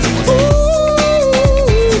know. Ooh,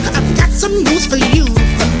 I've got some news for you.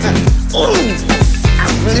 Ooh, I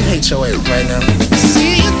really hate your ass right now.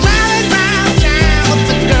 See you driving round town with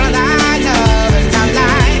the girl I love, and I'm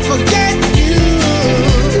like, forget you.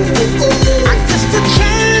 I guess the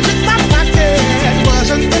change in my pocket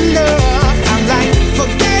wasn't enough. I'm like,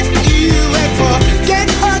 forget you and forget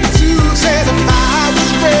her too. Said if I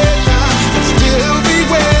was richer, I'd still be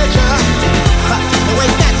richer. Oh,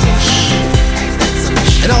 ain't that some shit?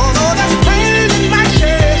 And although there's pain in my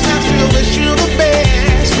chest, I still wish you the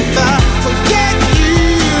best. Forget you.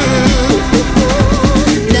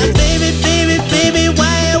 Now, baby, baby, baby,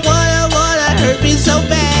 why you wanna hurt me so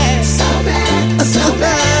bad? So bad, so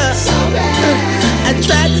bad, so bad. I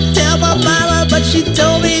tried to tell my mama, but she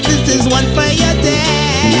told me this is one for your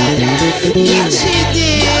dad. Yeah, she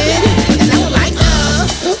did. And I was like,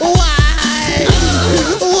 why?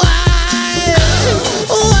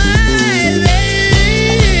 Why, baby?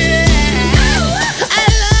 I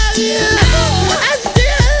love you. I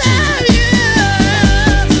still love you.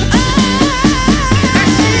 I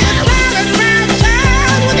see you driving round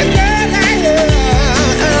town with a girl I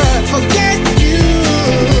love. Forget you.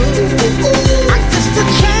 I guess the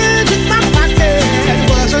change in my pocket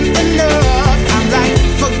wasn't enough. I'm like,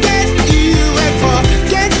 forget you and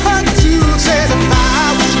forget her too. Said if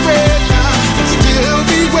I was richer, I'd still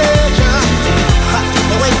be richer.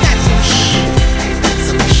 Oh, ain't that some shit?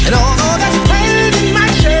 And although there's pain in my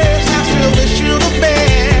chest, I still wish you the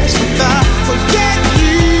best. Forget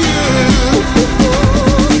you.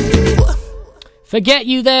 Forget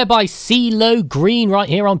You there by CeeLo Green right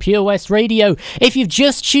here on Pure West Radio. If you've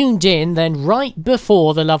just tuned in, then right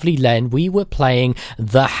before the lovely Len, we were playing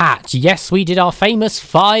The Hat. Yes, we did our famous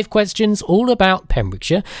 5 questions all about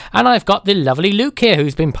Pembrokeshire, and I've got the lovely Luke here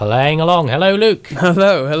who's been playing along. Hello, Luke.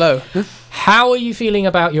 Hello. How are you feeling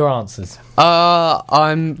about your answers?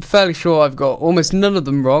 I'm fairly sure I've got almost none of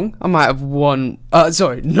them wrong. I might have one.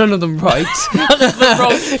 None of them right. None of them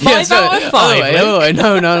wrong. 5 out of 5.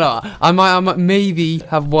 No. I might maybe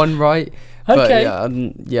have one right. Okay.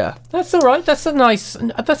 But yeah. That's all right. That's a nice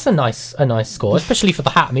score, especially for the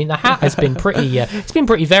hat. I mean, the hat has been pretty. It's been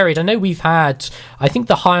pretty varied. I know we've had. I think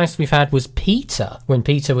the highest we've had was Peter when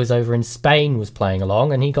Peter was over in Spain was playing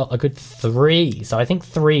along, and he got a good 3. So I think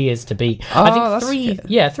 3 is to beat. I think 3. Good.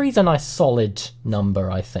 Yeah, 3's a nice solid number,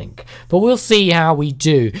 I think. But we'll see how we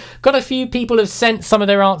do. Got a few people have sent some of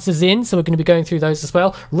their answers in, so we're going to be going through those as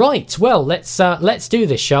well. Right. Well, let's do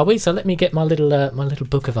this, shall we? So let me get my little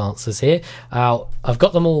book of answers here. I've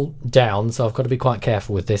got them all down, so I've got to be quite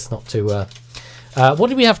careful with this, not to... what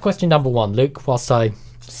did we have question number 1, Luke, whilst I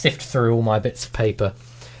sift through all my bits of paper?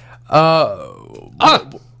 Oh,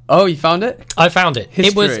 you found it? I found it.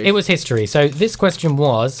 History. It was history. So this question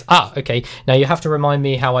was... okay. Now you have to remind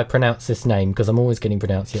me how I pronounce this name, because I'm always getting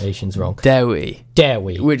pronunciations wrong. Dewi.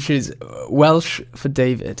 Which is Welsh for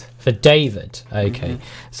David. For David. Okay. Mm-hmm.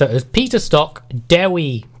 So it was Peter Stock,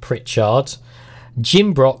 Dewi Pritchard,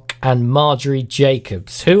 Jim Brock and Marjorie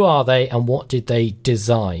Jacobs. Who are they and what did they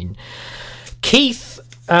design? Keith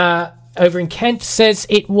over in Kent says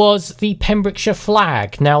it was the Pembrokeshire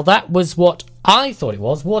flag. Now that was what I thought it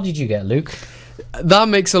was. What did you get, Luke? That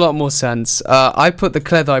makes a lot more sense. I put the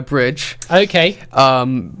Cleddau Bridge. Okay.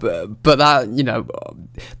 But that,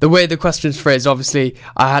 the way the question's phrased, obviously,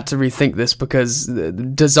 I had to rethink this because the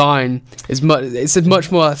design is it's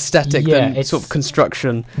much more aesthetic than sort of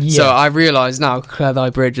construction. Yeah. So I realise now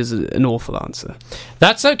Cleddau Bridge is an awful answer.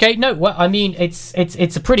 That's okay. No, well, I mean, it's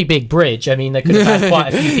a pretty big bridge. I mean, they could have had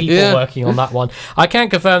quite a few people working on that one. I can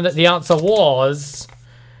confirm that the answer was...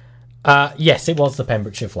 yes, it was the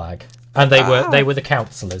Pembrokeshire flag. And they were the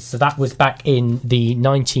councillors. So that was back in the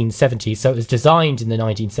 1970s. So it was designed in the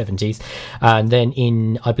 1970s. And then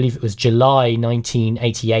in, I believe it was July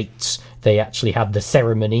 1988, they actually had the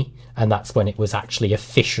ceremony. And that's when it was actually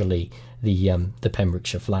officially the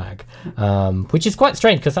Pembrokeshire flag. Which is quite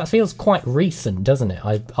strange because that feels quite recent, doesn't it?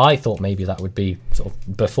 I thought maybe that would be sort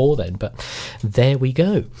of before then. But there we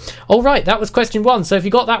go. All right, that was question 1. So if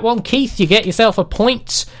you got that one, Keith, you get yourself a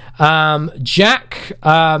point. Jack,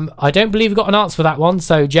 I don't believe we got an answer for that one,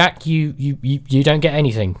 so Jack, you don't get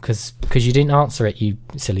anything because you didn't answer it, you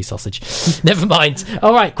silly sausage. Never mind.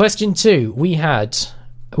 All right, question 2. We had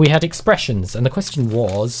expressions, and the question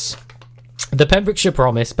was the Pembrokeshire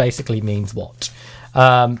Promise basically means what?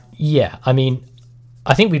 Yeah, I mean,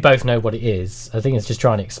 I think we both know what it is. I think it's just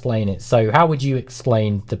trying to explain it. So how would you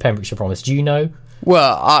explain the Pembrokeshire Promise? Do you know?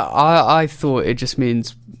 Well, I thought it just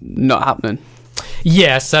means not happening.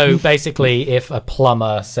 Yeah, so basically if a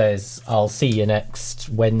plumber says, I'll see you next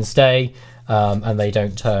Wednesday, and they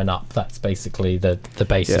don't turn up, that's basically the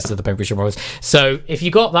basis of the Pembrokeshire Promise. So if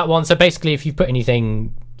you got that one, so basically if you put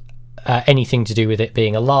anything to do with it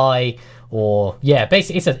being a lie, or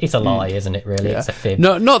basically it's a lie, isn't it? Really, it's a fib.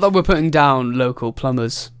 Not that we're putting down local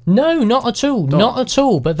plumbers. No, not at all, not at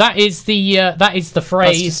all. But that is the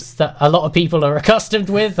phrase that a lot of people are accustomed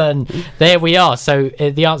with, and there we are. So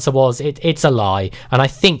the answer was it's a lie, and I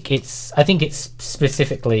think it's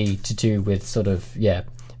specifically to do with sort of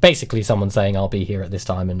basically someone saying I'll be here at this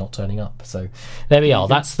time and not turning up. So there we are.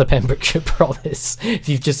 That's the Pembrokeshire Promise. If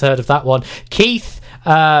you've just heard of that one, Keith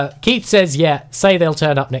says say they'll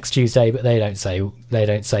turn up next Tuesday, but they don't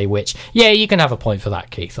say which. You can have a point for that,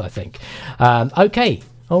 Keith, I think. Okay,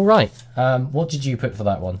 all right. What did you put for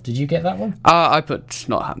that one? Did you get that one? I put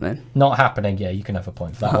not happening. Not happening. You can have a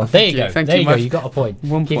point for that one. There you go. There you go. You got a point.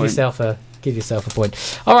 Give yourself a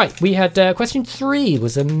point. All right, we had question 3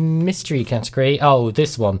 was a mystery category. Oh,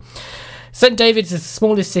 this one. St David's is the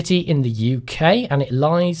smallest city in the UK, and it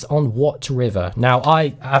lies on what river? Now,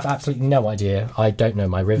 I have absolutely no idea. I don't know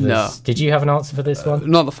my rivers. No. Did you have an answer for this one?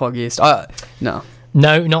 Not the foggiest. No.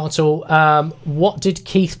 No, not at all. What did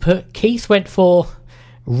Keith put? Keith went for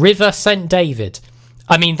River St David.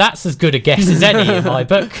 I mean, that's as good a guess as any in my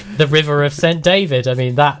book. The River of St David. I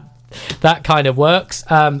mean, that kind of works.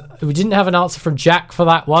 We didn't have an answer from Jack for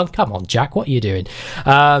that one. Come on, Jack, what are you doing?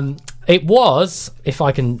 It was, if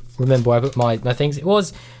I can remember where I put my things, it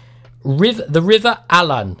was the River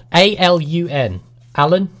Allan. A-L-U-N.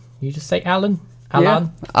 Allan? You just say Allan?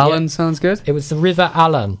 Allan? Yeah, Allan sounds good. It was the River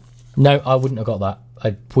Allan. No, I wouldn't have got that.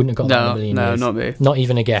 I wouldn't have got that in a million years. No, not me. Not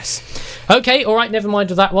even a guess. Okay, all right, never mind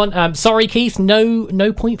with that one. Sorry, Keith,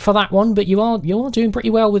 no point for that one, but you are doing pretty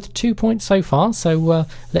well with 2 points so far, so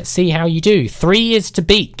let's see how you do. 3 is to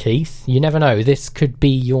beat, Keith. You never know. This could be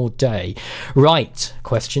your day. Right,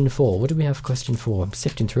 question 4. What do we have for question 4? I'm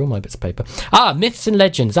sifting through all my bits of paper. Myths and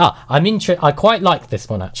legends. I quite like this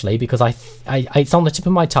one, actually, because it's on the tip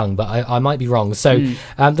of my tongue, but I might be wrong. So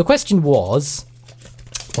the question was,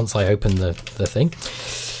 once I open the thing,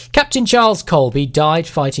 Captain Charles Colby died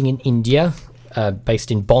fighting in India,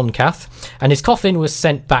 based in Boncath, and his coffin was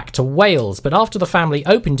sent back to Wales. But after the family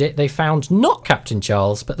opened it, they found not Captain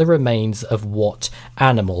Charles, but the remains of what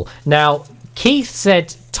animal? Now, Keith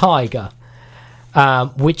said tiger,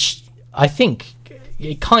 which I think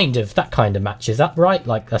that kind of matches up, right?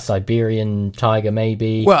 Like a Siberian tiger,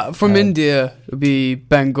 maybe. Well, from India, it would be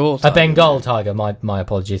Bengal tiger. A Bengal tiger. My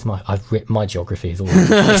apologies. My geography is all over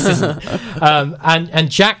the place, isn't it? And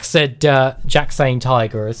Jack said Jack saying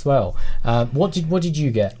tiger as well. What did you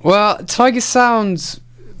get? Well, tiger sounds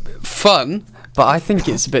fun, but I think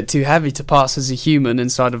it's a bit too heavy to pass as a human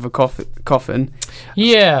inside of a coffin.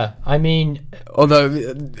 Yeah, I mean, although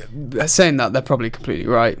saying that, they're probably completely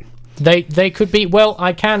right. They could be. Well,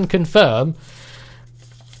 I can confirm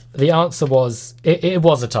the answer was it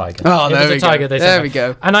was a tiger. Oh, it was a tiger. There we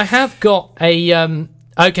go. And I have got a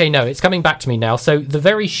okay, no, it's coming back to me now. So the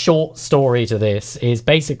very short story to this is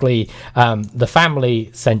basically the family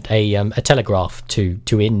sent a telegraph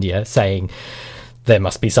to India saying, there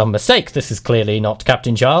must be some mistake. This is clearly not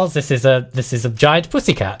Captain Charles. This is a giant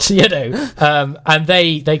pussycat, you know. And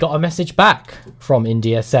they got a message back from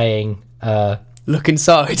India saying, look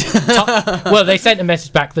inside. Well, they sent a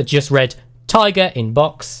message back that just read, tiger in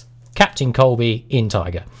box, Captain Colby in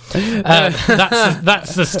tiger.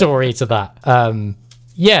 That's the story to that.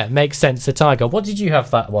 Yeah, makes sense, a tiger. What did you have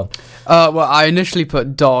for that one? Well, I initially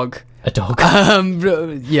put dog. A dog.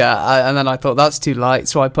 Yeah, and then I thought that's too light,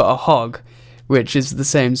 so I put a hog, which is the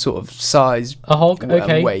same sort of size. A hog,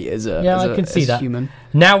 okay. Weight as a I can see that. Human.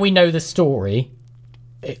 Now we know the story.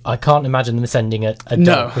 I can't imagine them sending a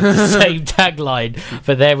dog with the same tagline,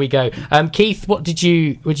 but there we go. Keith, what did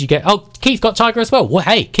you get? Oh, Keith got tiger as well. Well,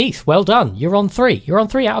 hey, Keith, well done. You're on 3. You're on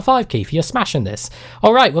 3 out of 5, Keith. You're smashing this.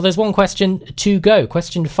 All right, well, there's one question to go.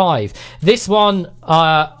 Question 5. This one,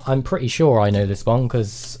 I'm pretty sure I know this one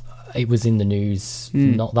because it was in the news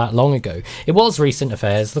not that long ago. It was recent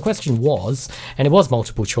affairs. The question was, and it was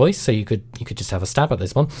multiple choice, so you could just have a stab at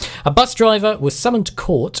this one. A bus driver was summoned to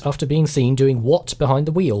court after being seen doing what behind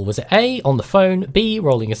the wheel? Was it A, on the phone, B,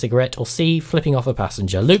 rolling a cigarette, or C, flipping off a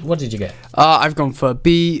passenger? Luke, what did you get? I've gone for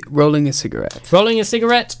B, rolling a cigarette. Rolling a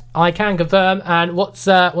cigarette, I can confirm. And what's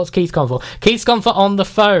Keith gone for? Keith's gone for on the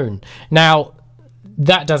phone. Now,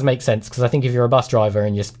 that does make sense, because I think if you're a bus driver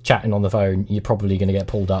and you're chatting on the phone, you're probably going to get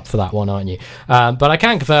pulled up for that one, aren't you? But I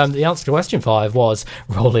can confirm the answer to question 5 was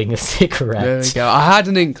rolling a cigarette. There we go. I had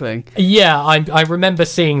an inkling. Yeah, I remember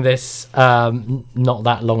seeing this not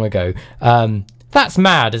that long ago. That's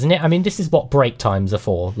mad, isn't it? I mean, this is what break times are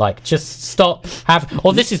for. Like, just stop,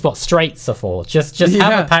 this is what straights are for. Just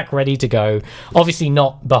have a pack ready to go. Obviously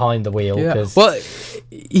not behind the wheel. Yeah. Well,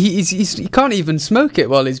 he can't even smoke it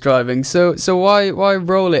while he's driving, so why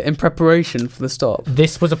roll it in preparation for the stop?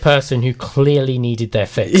 This was a person who clearly needed their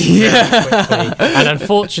fix very quickly, and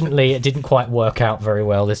unfortunately it didn't quite work out very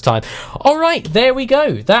well this time. All right, there we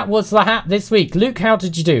go. That was the hat this week. Luke, how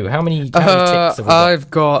did you do? How many ticks have we got?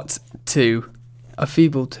 I've got 2. A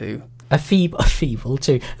feeble 2. A feeble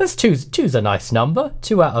 2. That's two's a nice number.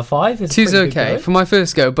 2 out of 5 is 2's okay for my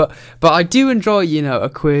first go, but I do enjoy, a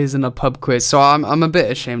quiz and a pub quiz, so I'm a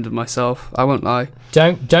bit ashamed of myself, I won't lie.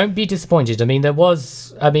 Don't be disappointed. I mean,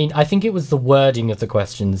 I think it was the wording of the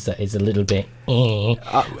questions that is a little bit no,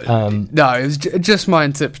 it was just my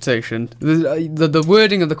interpretation. The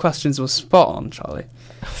wording of the questions was spot on, Charlie.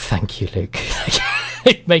 Thank you, Luke.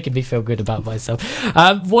 Making me feel good about myself.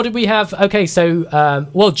 What did we have? Okay, so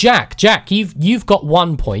Jack, you've got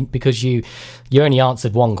 1 point because you only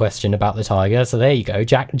answered one question about the tiger. So there you go.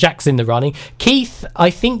 Jack's in the running. Keith, I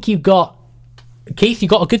think you got a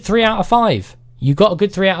good 3 out of 5. You got a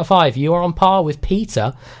good 3 out of 5. You are on par with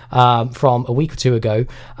Peter from a week or 2 ago.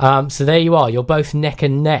 So there you are. You're both neck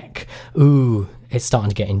and neck. Ooh, it's starting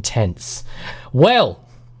to get intense. Well,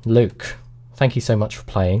 Luke, thank you so much for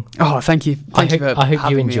playing. Oh, thank you. I hope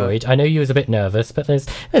you enjoyed. I know you was a bit nervous, but there's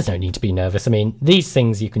no need to be nervous. I mean, these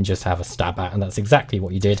things you can just have a stab at, and that's exactly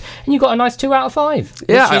what you did. And you got a nice 2 out of 5.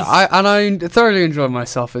 Yeah, I thoroughly enjoyed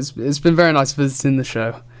myself. It's been very nice visiting the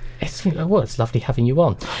show. It's lovely having you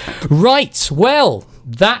on. Right, well,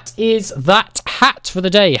 that is that hat for the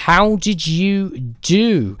day. How did you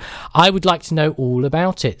do? I would like to know all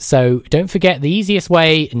about it. So don't forget, the easiest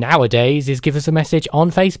way nowadays is give us a message on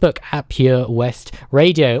Facebook at Pure West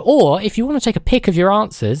Radio. Or if you want to take a pic of your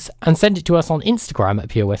answers and send it to us on Instagram at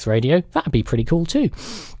Pure West Radio, that'd be pretty cool too.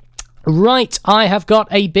 Right, I have got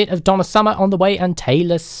a bit of Donna Summer on the way and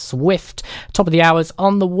Taylor Swift. Top of the hours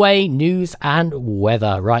on the way, news and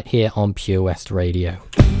weather right here on Pure West Radio.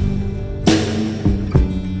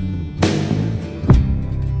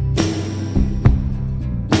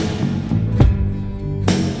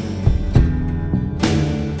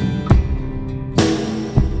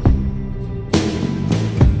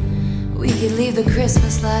 We could leave the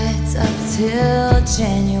Christmas lights up till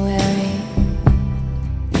January.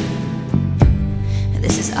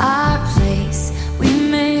 This is our place, we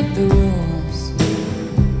make the rules.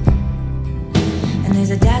 And there's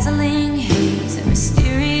a dazzling haze, a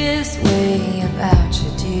mysterious way about you,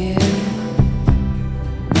 dear.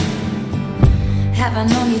 Have I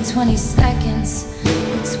known you 20 seconds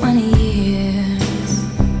or 20 years?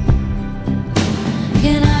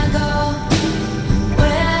 Can I go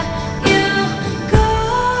where you go?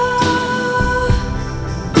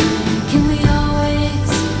 Can we always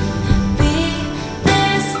be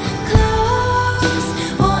this close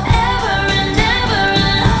forever and ever?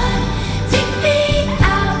 And take me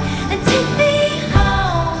out and take me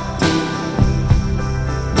home.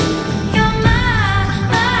 You're my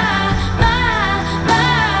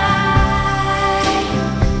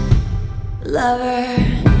lover.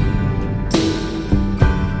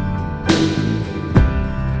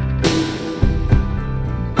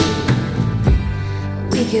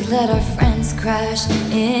 We could let our friends crash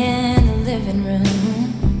in the living room.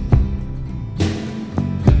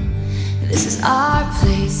 This is our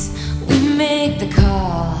place, we make the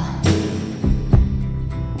call.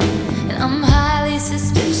 And I'm highly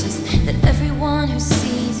suspicious that everyone who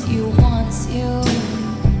sees you wants you.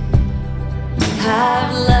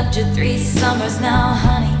 I've loved you 3 summers now,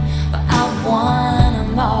 honey, but I want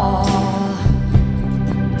them all.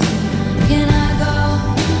 Can I go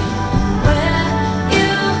where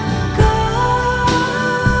you go?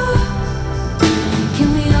 Can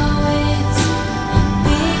we always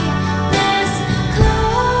be this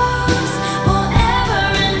close forever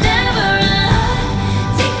and ever?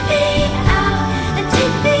 And take me out and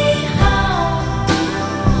take me home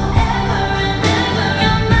forever and ever.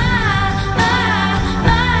 You're my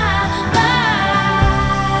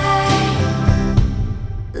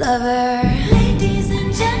lover. Ladies and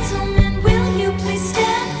gentlemen, will you please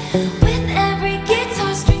stand? With every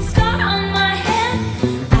guitar string scar on my hand,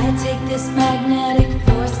 I take this magnetic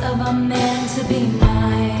force of a man to be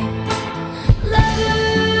my lover.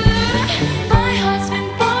 My heart's been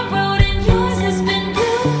borrowed and yours has been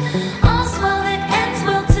blue. All's well that ends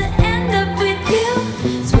well to end up with you.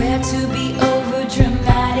 Swear to be over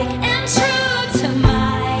dramatic and true to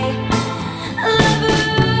my lover.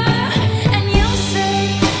 And you'll say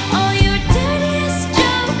all your dirtiest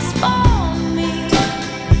jokes for me.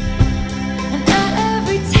 And at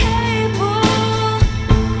every table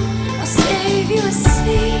I'll save you a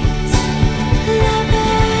seat,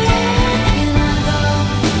 lover. Can I go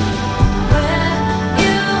where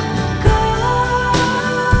you go?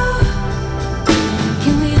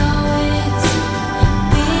 Can we always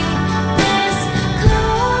be this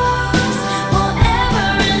close forever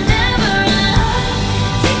and ever?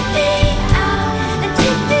 Take me out and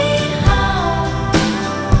take me home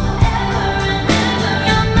forever and ever.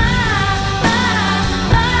 You're my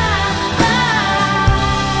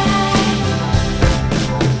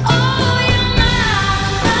oh, you're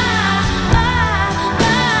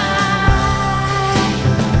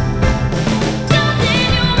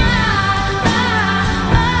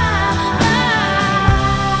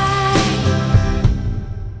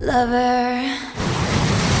lover.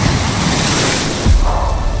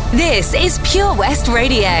 This is Pure West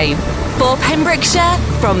Radio. For Pembrokeshire,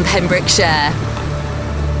 from Pembrokeshire.